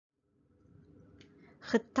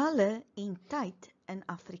Getalle en tyd in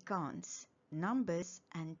Afrikaans. Numbers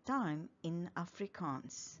and time in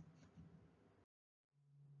Afrikaans.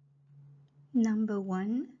 Number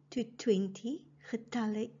 1 to 20,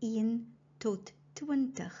 getalle 1 tot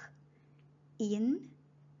 20. 1,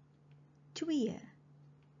 2,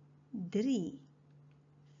 3,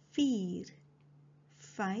 4,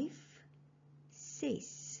 5,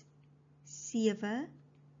 6, 7,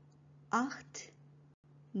 8,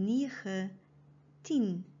 9,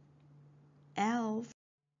 10, 11,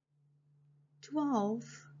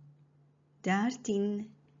 12,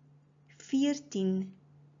 13, 14,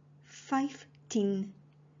 15,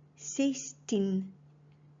 16,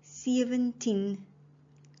 17,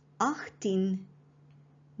 18,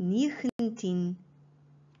 19,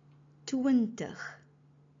 20.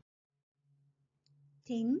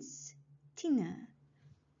 Tens, tiene.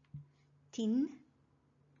 10,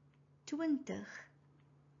 20,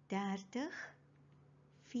 30,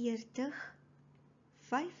 40,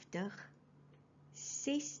 50,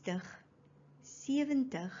 60,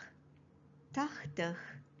 70, 80,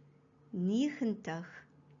 90,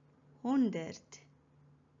 100.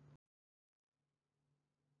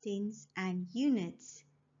 Tens and units.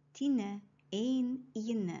 Tiene en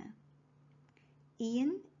ene.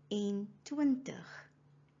 1 en 20.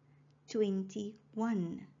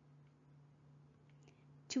 21.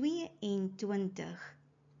 2 en 20.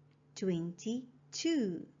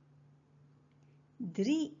 22.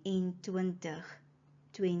 3 en 20.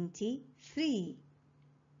 23.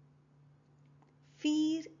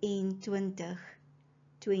 4 en 20.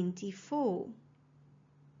 24.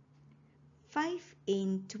 5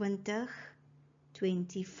 en 20.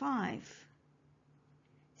 25.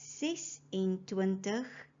 6 en 20.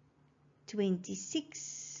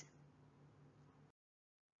 26.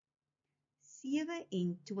 7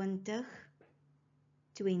 en 20.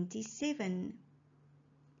 27.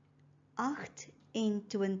 8 en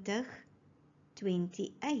 20.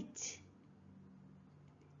 28.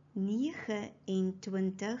 9 en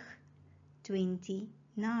 20.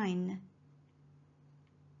 29.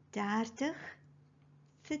 30.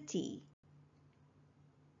 30.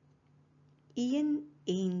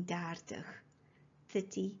 31.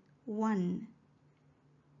 31.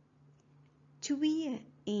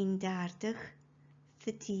 32.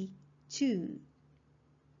 32.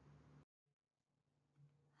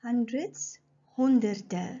 Hundreds,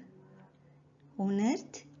 honderde.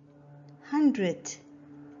 100, 100.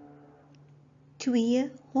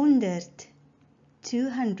 200,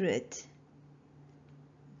 200.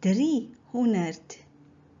 300,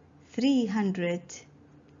 300.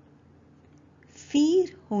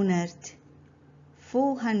 400,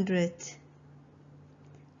 400.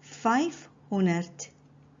 500,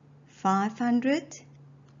 500.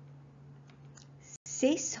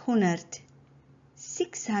 600,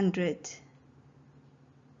 600.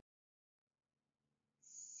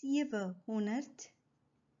 700,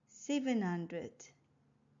 700.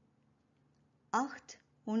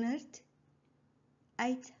 800,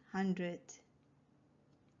 800.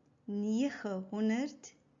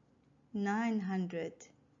 900, 900.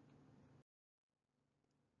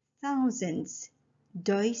 Thousands,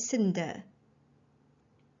 duisende.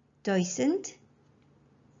 1000,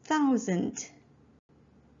 1000.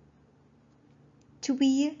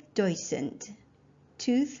 2000,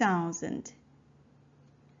 2000.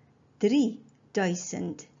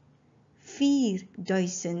 3000,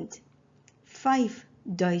 4000.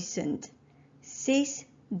 5000,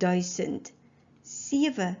 6000.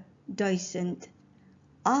 7000,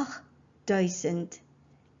 8000.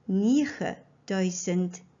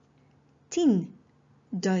 9000.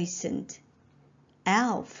 10.000,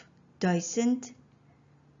 11.000,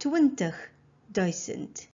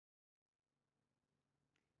 20.000.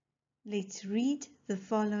 Let's read the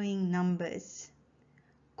following numbers.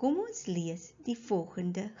 Kom ons lees die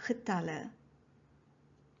volgende getalle.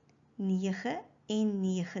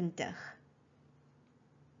 99.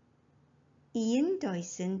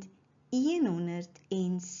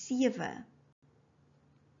 1107.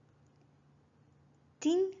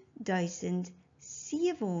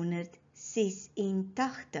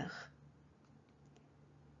 10.786.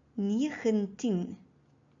 19.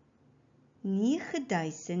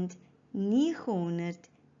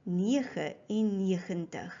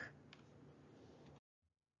 9.999.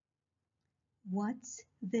 What's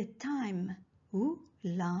the time? Hoe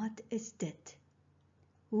laat is dit?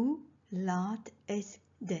 Hoe laat is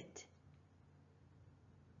dit?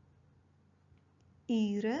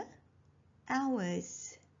 Ure,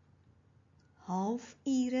 hours.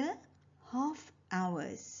 Halfure, half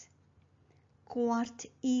hours. Kwart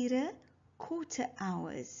ure, quarter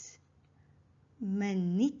hours.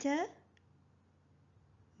 minute,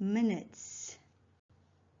 minutes.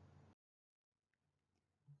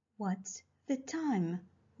 What's the time?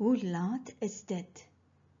 Hoe laat is dit?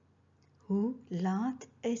 Hoe laat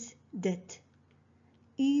is dit?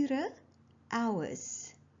 Ure,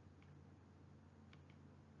 hours.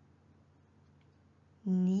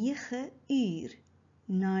 9 uur,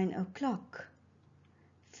 9 o'clock.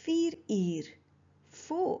 4 uur,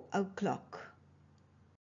 4 o'clock.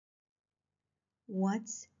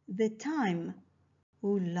 What's the time?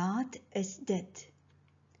 Hoe laat is dit?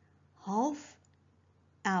 Half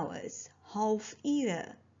hours, half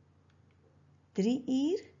ure. 3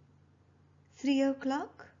 uur, 3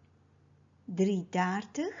 o'clock.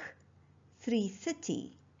 3:30,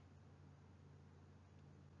 3:30.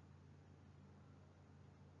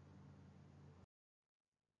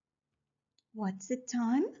 What's the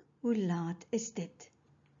time? Hoe laat is dit?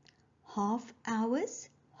 Half hours,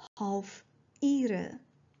 half ure.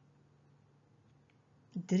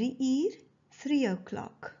 3 uur, 3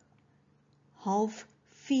 o'clock. Half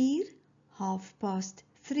 4,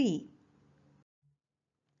 3:30.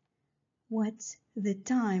 What's the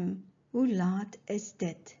time? Hoe laat is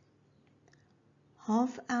dit?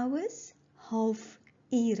 Half hours, half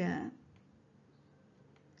ure.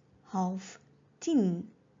 9:30,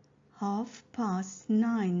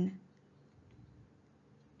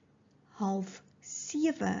 9:30.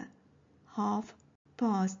 6:30,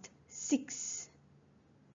 6:30.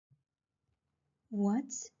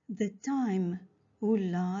 What's the time? Hoe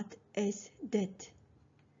laat is dit?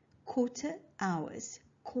 Quarter hours,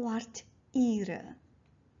 kwart ure.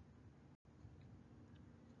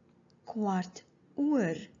 Kwart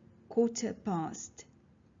oor, 4:15.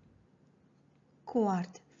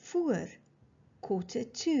 Kwart voor,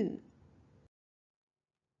 1:45.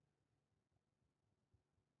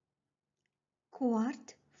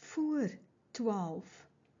 Kwart voor 12,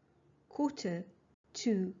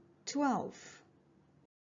 11:45.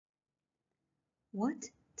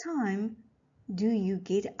 What time do you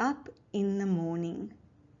get up in the morning?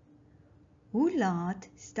 Hoe laat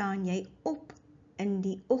staan jy op in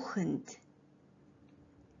die oggend?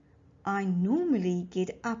 I normally get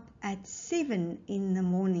up at 7 in the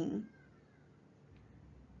morning.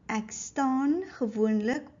 Ek staan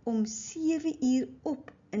gewoonlik om 7 uur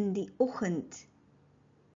op in die oggend.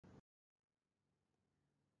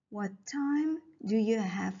 What time do you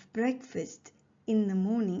have breakfast in the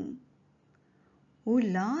morning?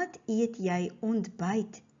 Hoe laat eet jy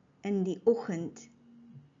ontbyt in die oggend?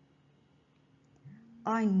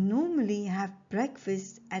 I normally have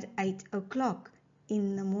breakfast at 8 o'clock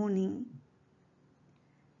in the morning.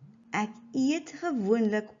 Ek eet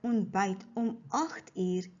gewoonlik ontbyt om 8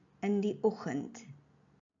 uur in die oggend.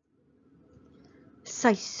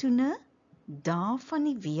 Seisoene, dae van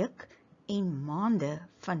die week en maande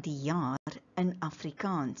van die jaar in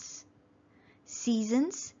Afrikaans.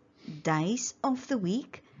 Seasons, days of the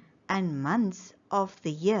week and months of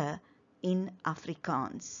the year in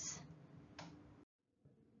Afrikaans.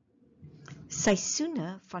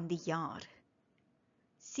 Seisoene van die jaar.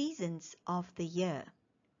 Seasons of the year.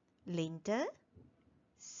 Lente,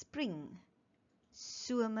 spring,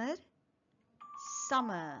 somer,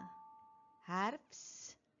 summer,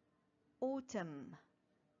 herfst, autumn,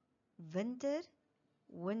 winter,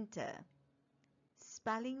 winter.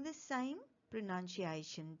 Spelling the same,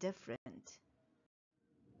 pronunciation different.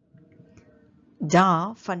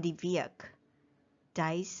 Dae van die week.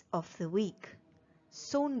 Days of the week.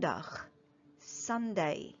 Sondag,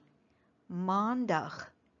 Sunday.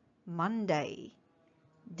 Maandag, Monday.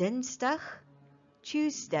 Dinsdag,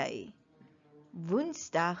 Tuesday.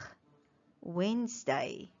 Woensdag,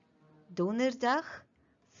 Wednesday. Donderdag,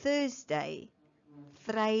 Thursday.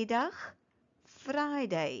 Vrydag,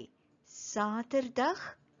 Friday.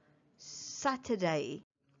 Saterdag, Saturday.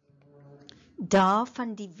 Dae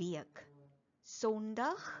van die week.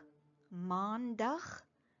 Sondag, Maandag,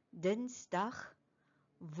 Dinsdag,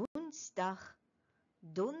 Woensdag,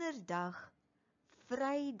 Donderdag,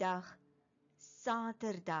 Vrydag,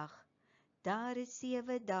 Saterdag. Daar is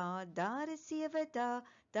 7 dae, daar is 7 dae,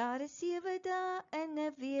 daar is 7 dae in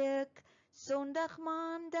 'n week. Sondag,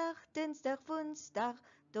 Maandag, Dinsdag, Woensdag,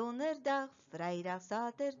 Donderdag, Vrydag,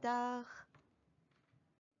 Saterdag.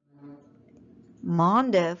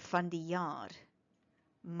 Maande van die jaar.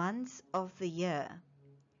 Months of the year.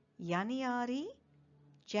 January,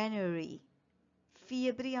 January.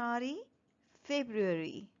 February,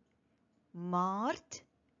 February. Maart,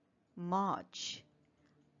 March.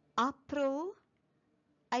 April,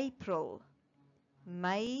 April.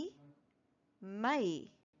 May,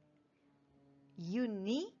 May.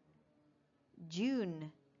 Junie,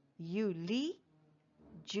 June, Julie,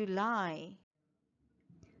 July.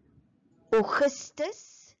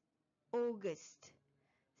 Augustus, August.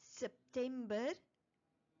 September,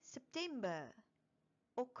 September.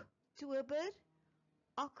 October,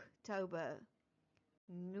 October.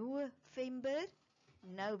 November,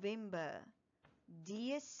 November.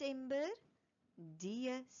 December,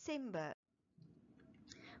 December.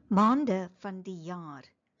 Maande van die jaar.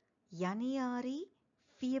 Januarie,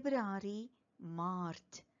 Februarie,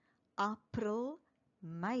 Maart, April,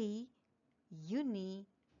 Mei, Junie,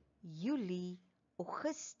 Julie,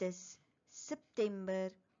 Augustus,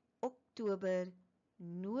 September, Oktober,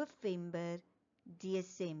 November,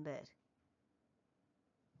 Desember.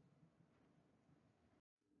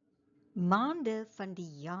 Maande van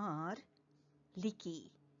die jaar,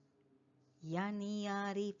 liedjie.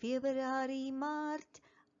 Januarie, Februarie, Maart,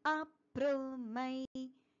 April, Mei,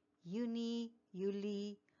 Junie,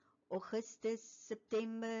 Julie, Augustus,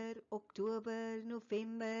 September, Oktober,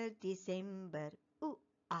 November, Desember. Oeh,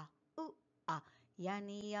 ah.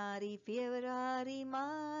 Januarie, Februarie,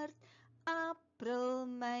 Maart, April,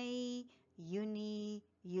 Mei, Junie,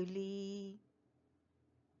 Julie.